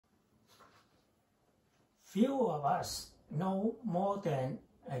Few of us know more than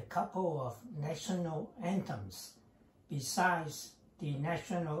a couple of national anthems besides the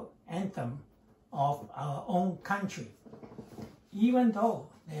national anthem of our own country, even though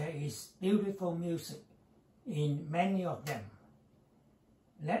there is beautiful music in many of them.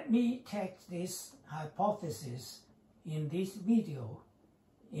 Let me take this hypothesis in this video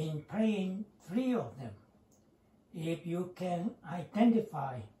in playing 3 of them. If you can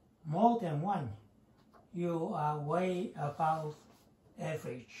identify more than one, you are way above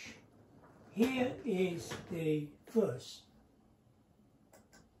average. Here is the first.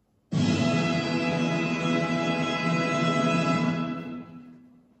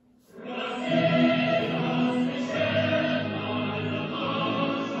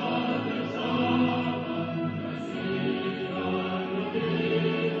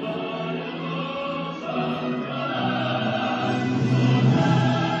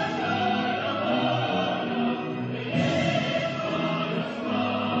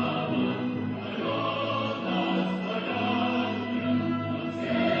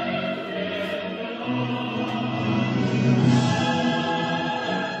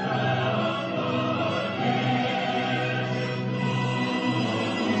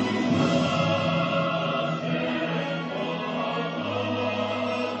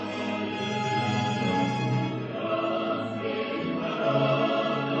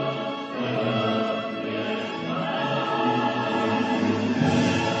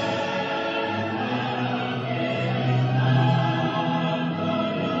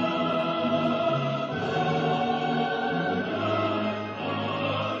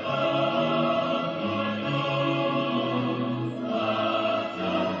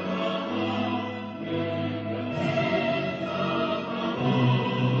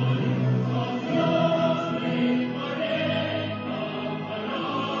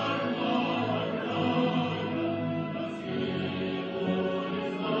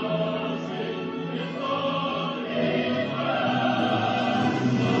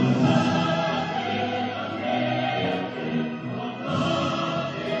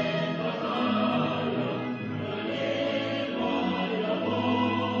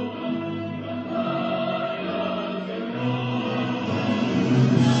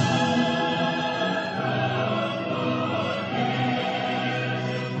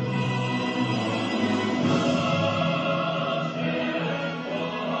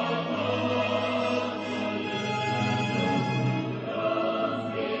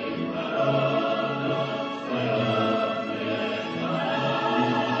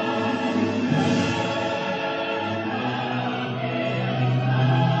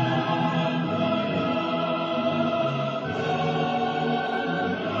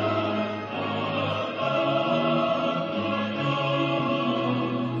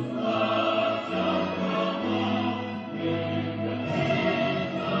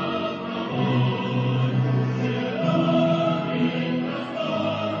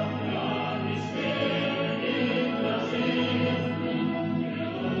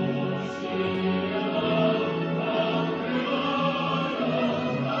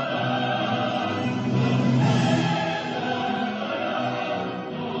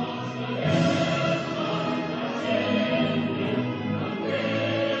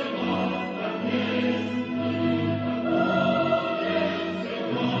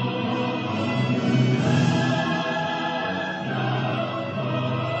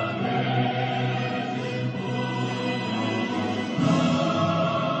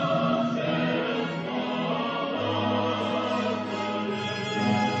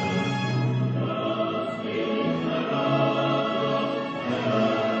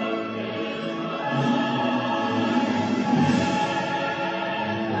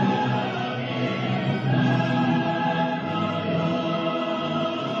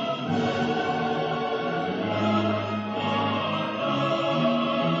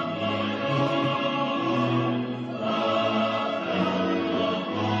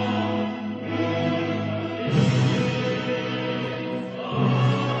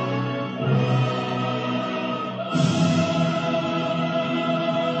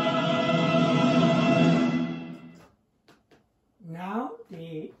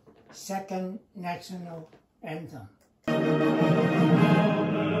 Second national anthem.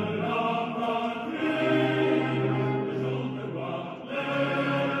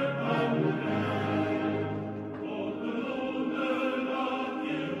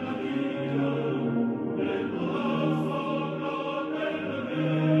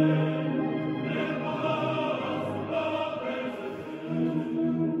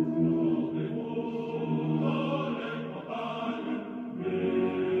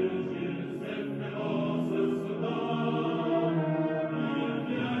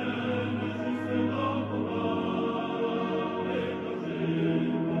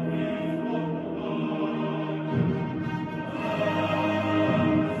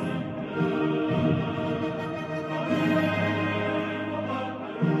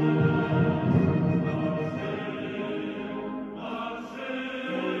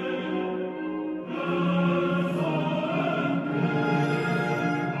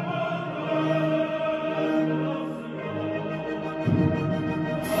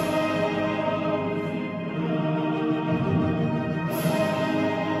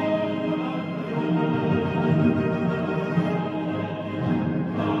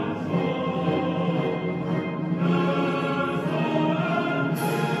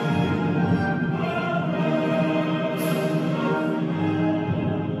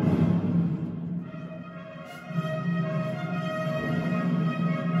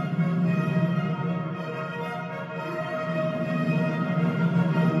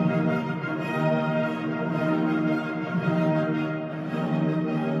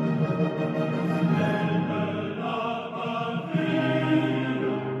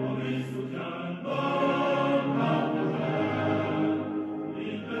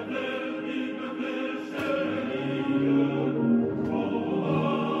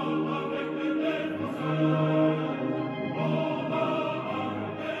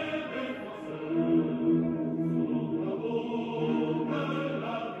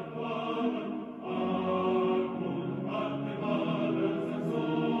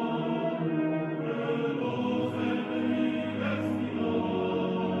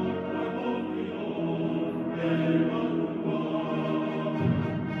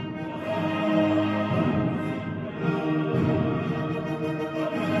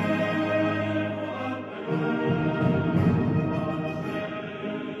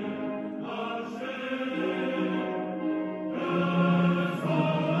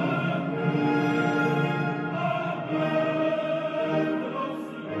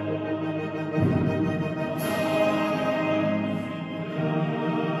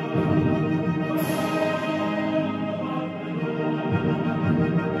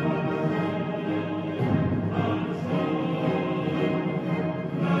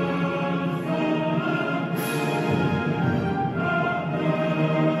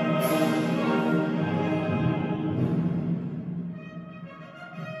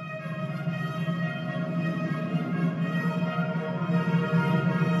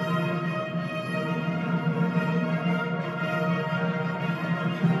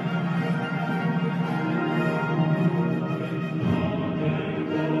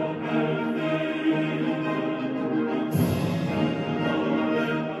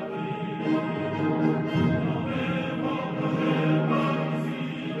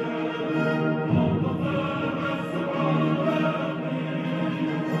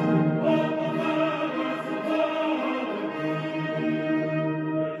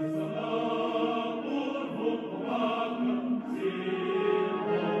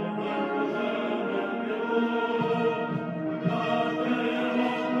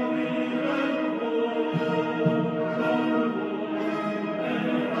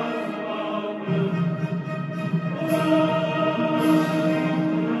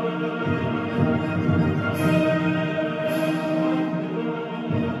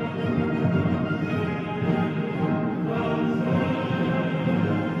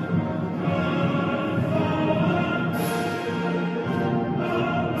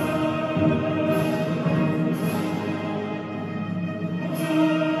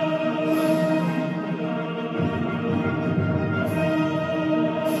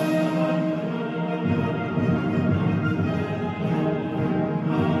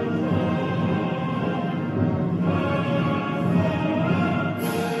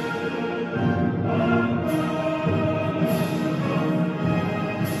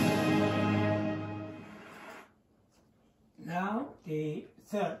 Now the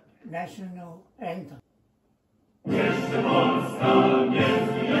third national anthem. Jeszcze Polska nie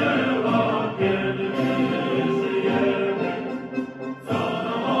zginęła, kiedy my żyjemy. Co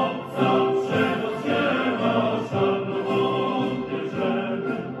nam obca przewodniała, szanową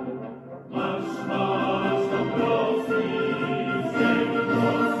bierzemy. Marsz, marsz do Polski, z ziemi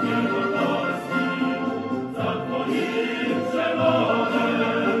włoskiej do Polski. Za twoim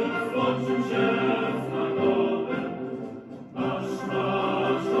przewodem złączył się z narodem. Marsz,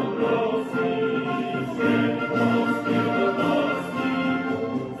 marsz do Polski, z ziemi włoskiej do Polski.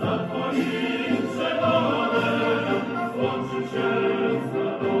 Za twoim przewodem złączył się z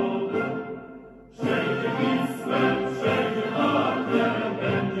narodem. Przejdzie Wisłę, przejdzie Wartę,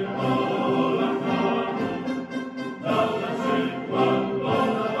 będzie Polak nami. Dał na przykład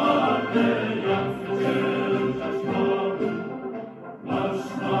Bonaparte, jak zwyciężać mamy. Marsz,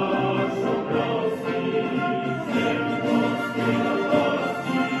 marsz do Polski, z ziemi włoskiej do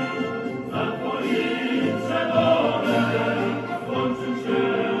Polski. Za twoim przewodem złączył się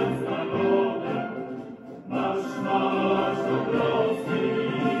z narodem. Marsz, marsz do Polski,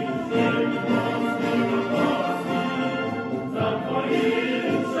 z ziemi włoskiej do Polski. Za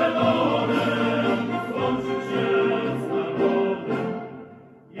twoim przewodem złączył się z narodem.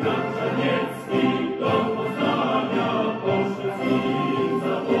 Jak Czarniecki do Poznania poszedł z nim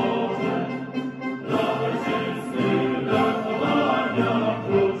za Boże. Dla ojczyzny ratowania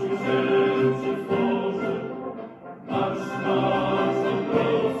wrócił się przy dworze. Marsz, marsz do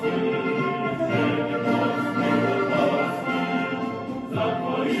Polski, z ziemi włoskiej do Polski. Za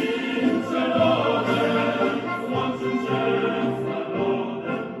twoim przewodem złączył się z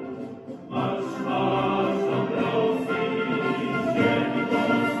narodem. Marsz, marsz do Polski, z ziemi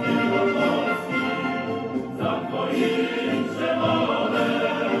włoskiej do Polski. Za twoim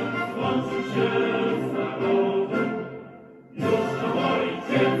przewodem złączył się z narodem. Już nam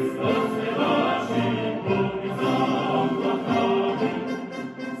ojciec rozmywaci, mówi są kochani.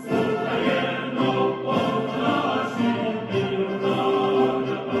 Słuchajeno Podlasi,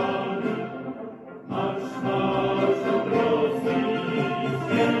 milionarza Pany. Marsz, marsz do Polski, z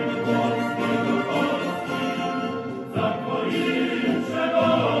ziemi włoskiej do Polski. Za twoim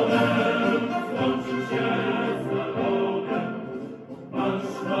przewodem złączył się z narodem.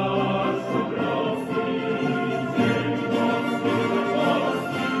 Marsz, marsz do Polski, z ziemi włoskiej do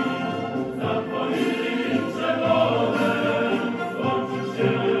Polski. Za twoim przewodem złączył się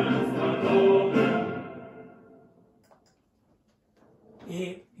z narodem.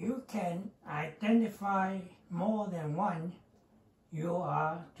 If you can identify more than one, you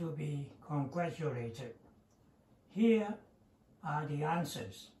are to be congratulated. Here are the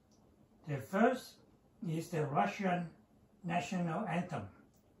answers. The first is the Russian national anthem.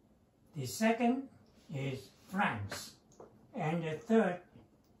 The second is France. And the third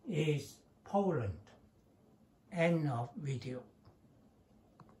is Poland. End of video.